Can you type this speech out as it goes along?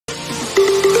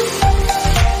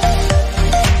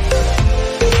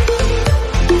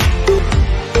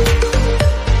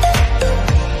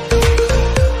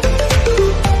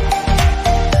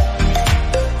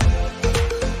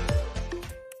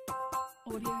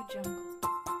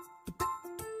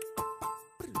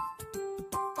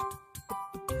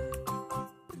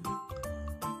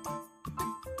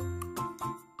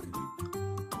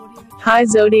Hi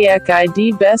Zodiac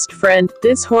ID best friend,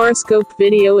 this horoscope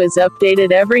video is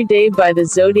updated every day by the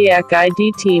Zodiac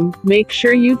ID team. Make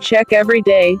sure you check every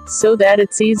day, so that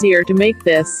it's easier to make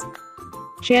this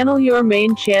channel your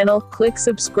main channel. Click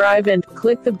subscribe and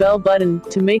click the bell button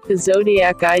to make the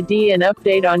Zodiac ID an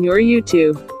update on your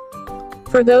YouTube.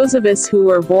 For those of us who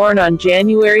were born on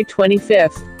January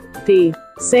 25th, the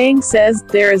saying says,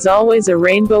 there is always a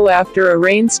rainbow after a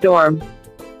rainstorm.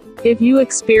 If you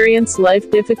experience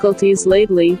life difficulties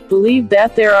lately, believe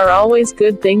that there are always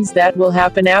good things that will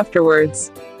happen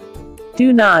afterwards.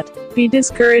 Do not be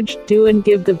discouraged, do and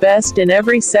give the best in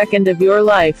every second of your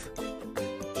life.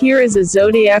 Here is a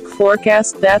zodiac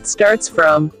forecast that starts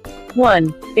from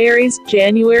 1. Aries,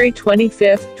 January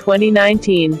 25,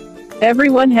 2019.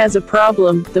 Everyone has a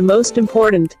problem. The most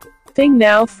important thing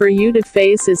now for you to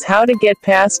face is how to get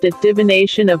past it.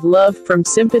 Divination of love from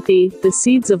sympathy, the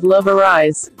seeds of love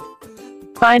arise.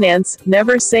 Finance,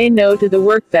 never say no to the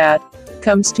work that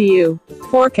comes to you.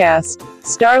 Forecast,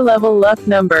 star level luck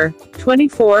number,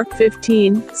 24,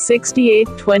 15, 68,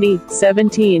 20,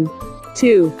 17.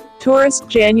 2. Taurus,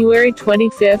 January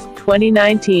 25,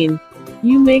 2019.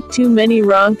 You make too many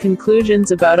wrong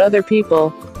conclusions about other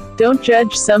people. Don't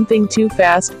judge something too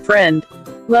fast, friend.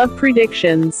 Love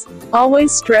predictions.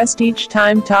 Always stressed each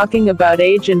time talking about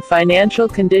age and financial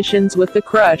conditions with the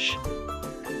crush.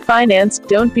 Finance,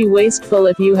 don't be wasteful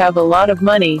if you have a lot of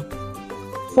money.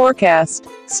 Forecast,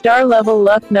 star level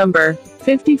luck number,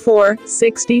 54,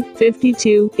 60,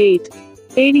 52, 8,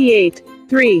 88.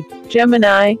 3.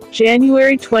 Gemini,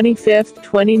 January 25,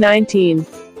 2019.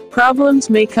 Problems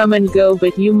may come and go,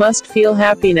 but you must feel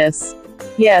happiness.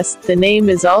 Yes, the name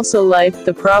is also life,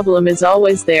 the problem is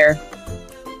always there.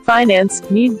 Finance,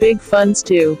 need big funds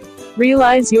to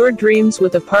realize your dreams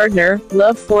with a partner.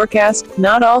 Love forecast,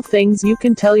 not all things you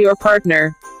can tell your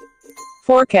partner.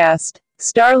 Forecast,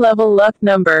 star level luck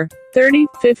number, 30,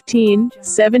 15,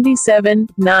 77,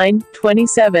 9,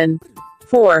 27.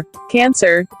 4.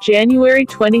 Cancer, January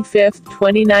 25,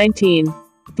 2019.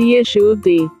 The issue of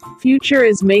the future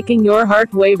is making your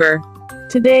heart waver.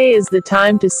 Today is the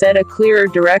time to set a clearer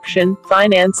direction.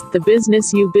 Finance, the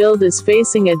business you build is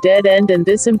facing a dead end and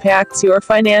this impacts your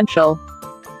financial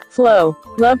flow.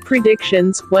 Love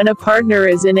predictions, when a partner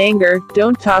is in anger,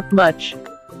 don't talk much.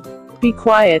 Be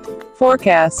quiet.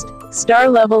 Forecast, star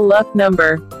level luck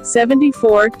number,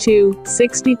 74, 2,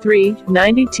 63,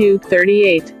 92,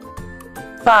 38.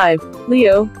 5.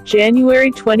 Leo,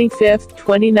 January 25,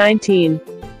 2019.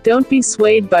 Don't be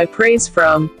swayed by praise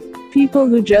from people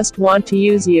who just want to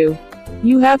use you.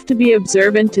 You have to be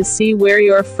observant to see where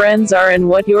your friends are and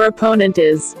what your opponent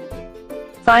is.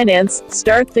 Finance,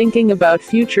 start thinking about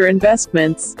future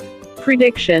investments.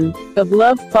 Prediction of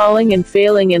love, falling and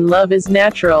failing in love is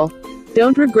natural.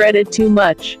 Don't regret it too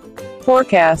much.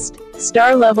 Forecast,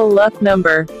 star level luck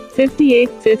number, 58,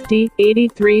 50,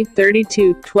 83,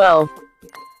 32, 12.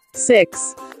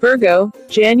 6. Virgo,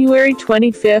 January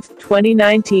 25,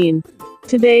 2019.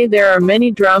 Today there are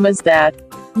many dramas that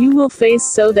you will face,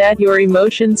 so that your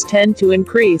emotions tend to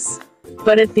increase.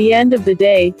 But at the end of the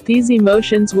day, these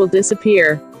emotions will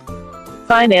disappear.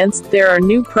 Finance, there are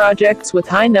new projects with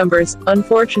high numbers.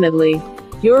 Unfortunately,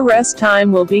 your rest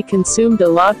time will be consumed a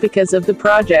lot because of the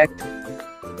project.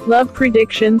 Love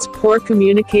predictions, poor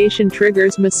communication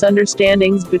triggers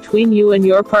misunderstandings between you and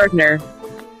your partner.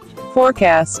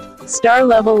 Forecast, star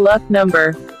level luck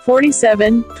number,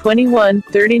 47, 21,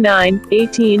 39,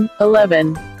 18,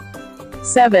 11.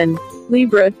 7.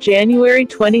 Libra, January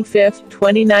 25,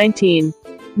 2019.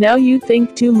 Now you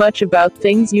think too much about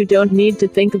things you don't need to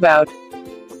think about.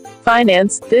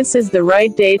 Finance, this is the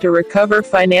right day to recover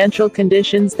financial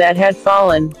conditions that had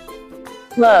fallen.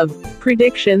 Love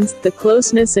predictions, the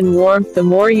closeness and warmth, the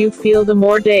more you feel, the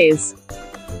more days.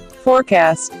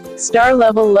 Forecast, star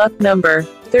level luck number,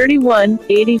 31,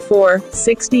 84,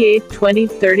 68, 20,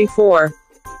 34.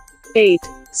 8.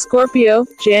 Scorpio,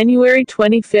 January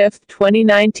 25,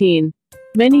 2019.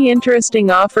 Many interesting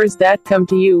offers that come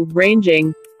to you,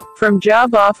 ranging from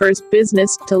job offers,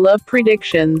 business, to love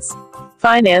predictions.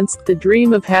 Finance, the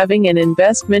dream of having an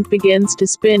investment begins to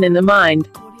spin in the mind.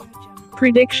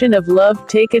 Prediction of love,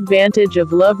 take advantage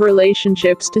of love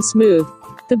relationships to smooth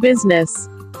the business.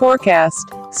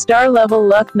 Forecast, star level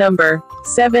luck number,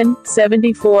 7,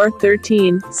 74,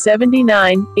 13,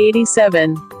 79,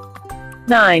 87.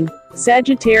 9.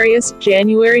 Sagittarius,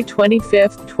 January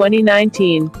 25,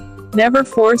 2019. Never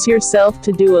force yourself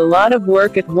to do a lot of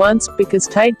work at once, because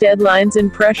tight deadlines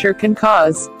and pressure can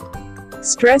cause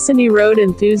Stress and erode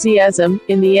enthusiasm.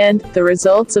 In the end, the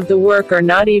results of the work are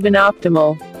not even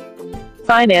optimal.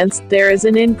 Finance, there is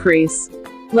an increase.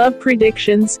 Love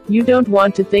predictions, you don't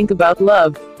want to think about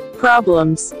love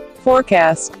problems.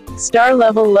 Forecast. Star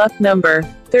level luck number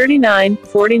 39,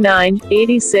 49,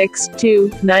 86,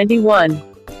 2, 91.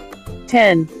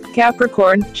 10.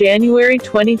 Capricorn, January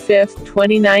 25,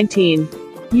 2019.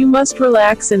 You must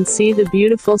relax and see the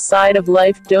beautiful side of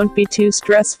life, don't be too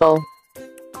stressful.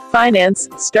 Finance,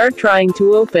 start trying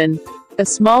to open a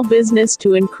small business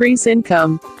to increase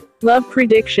income. Love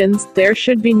predictions, there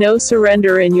should be no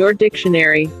surrender in your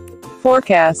dictionary.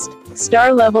 Forecast.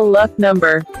 Star level luck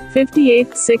number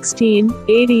 58, 16,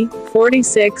 80,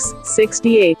 46,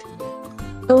 68.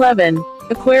 11.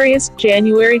 Aquarius,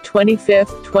 January 25,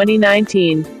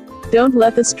 2019. Don't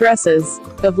let the stresses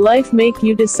of life make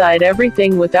you decide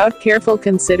everything without careful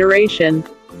consideration.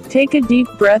 Take a deep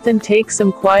breath and take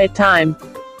some quiet time.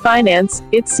 Finance,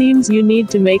 it seems you need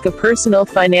to make a personal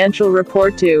financial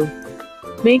report to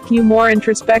make you more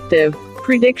introspective.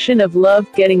 Prediction of love,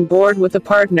 getting bored with a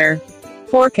partner.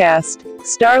 Forecast.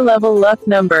 Star level luck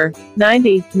number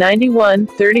 90, 91,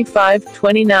 35,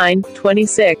 29,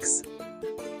 26.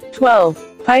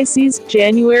 12. Pisces,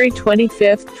 January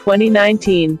 25,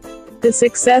 2019. The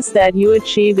success that you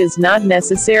achieve is not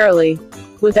necessarily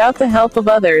without the help of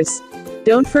others.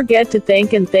 Don't forget to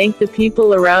thank the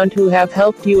people around who have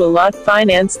helped you a lot.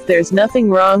 Finance, there's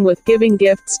nothing wrong with giving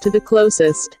gifts to the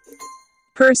closest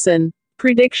person.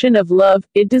 Prediction of love,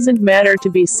 it doesn't matter to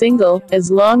be single, as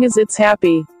long as it's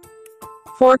happy.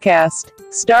 Forecast.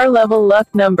 Star level luck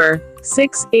number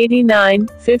 6, 89,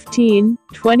 15,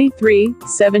 23,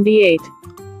 78.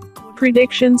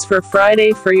 Predictions for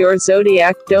Friday for your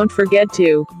zodiac. Don't forget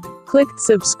to click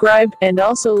subscribe, and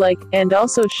also like, and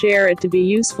also share it to be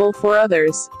useful for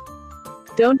others.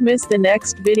 Don't miss the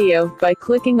next video by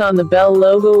clicking on the bell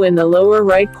logo in the lower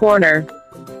right corner.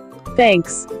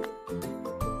 Thanks.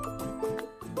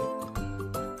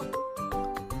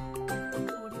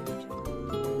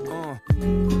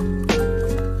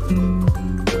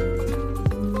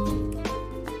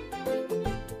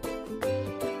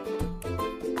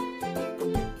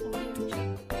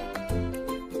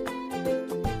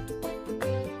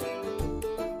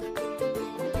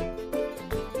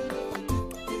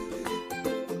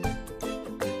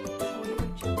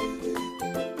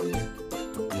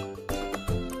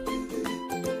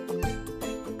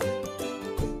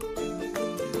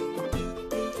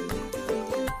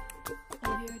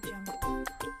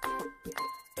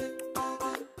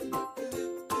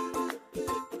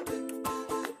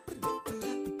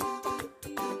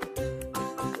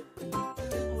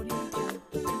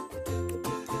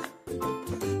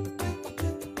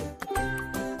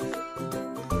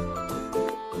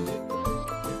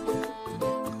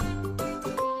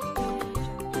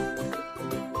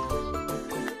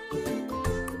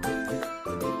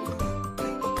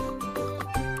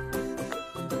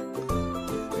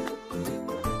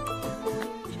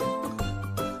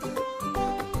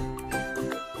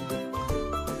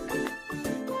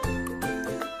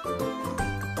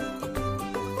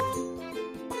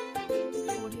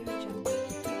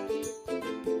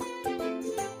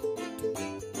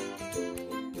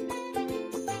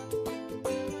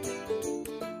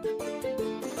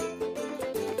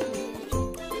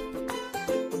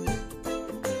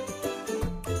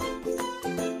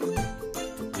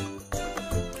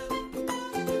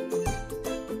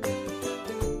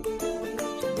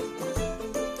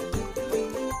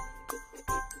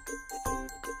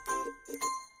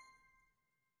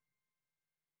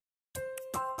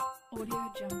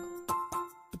 Audio Jungle.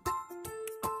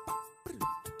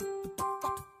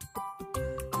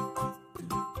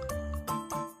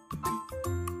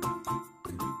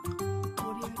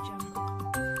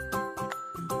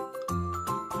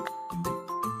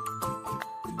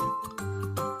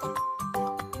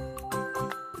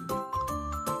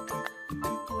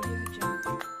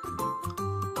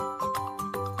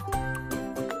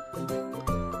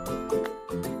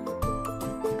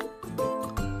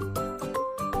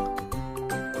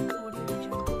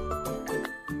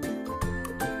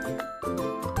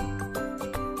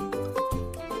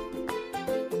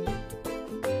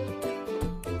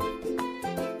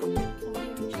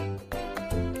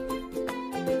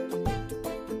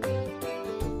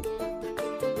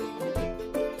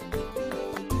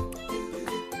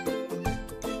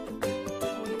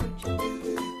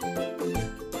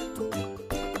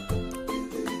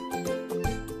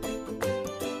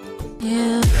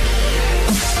 Yeah.